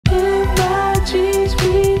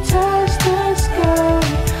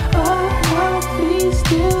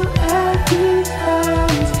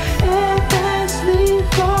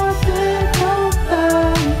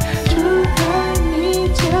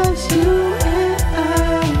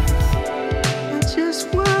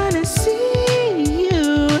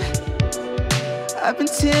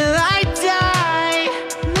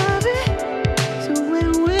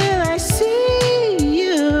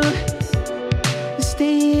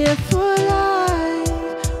together for life.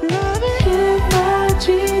 Loving in my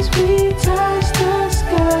dreams, we touch the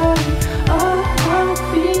sky. Our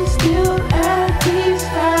heartbeat still at these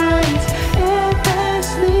heights.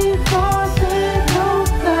 Endlessly falling, no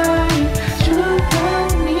lie. True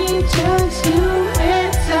love me, just you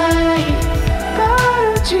and I.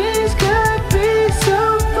 Our dreams could be so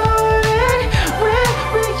boring. When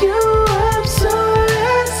with you I'm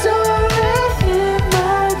soaring, soaring. In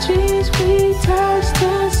my dreams we touch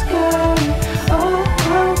the sky. Our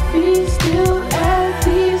heartbeat still at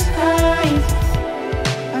these heights.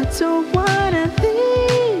 I don't wanna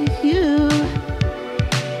leave you.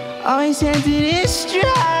 Always ended in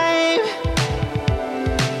strife.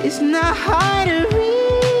 It's not hard to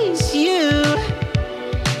reach you.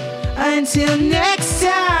 Until next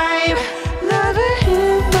time, lover,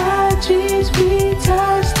 in my dreams we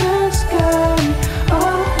touch the sky.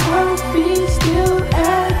 Our heartbeat still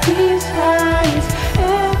at these heights.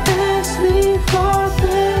 Endlessly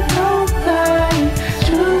falling, no lie.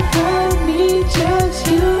 True love me, just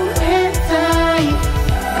you and I.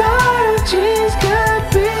 Our dreams could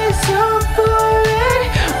be so boring.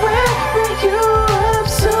 When with you I'm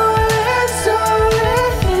soaring,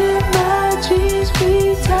 soaring. In my dreams we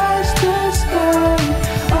touch the sky.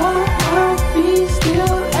 Our heartbeat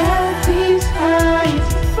still at these heights.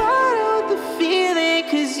 Follow the feeling,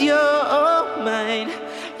 'cause you're all mine.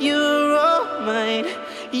 You're all mine.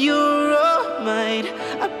 You're all mine.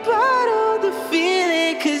 I bottle the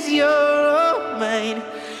feeling, 'cause you're all mine.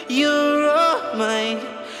 You're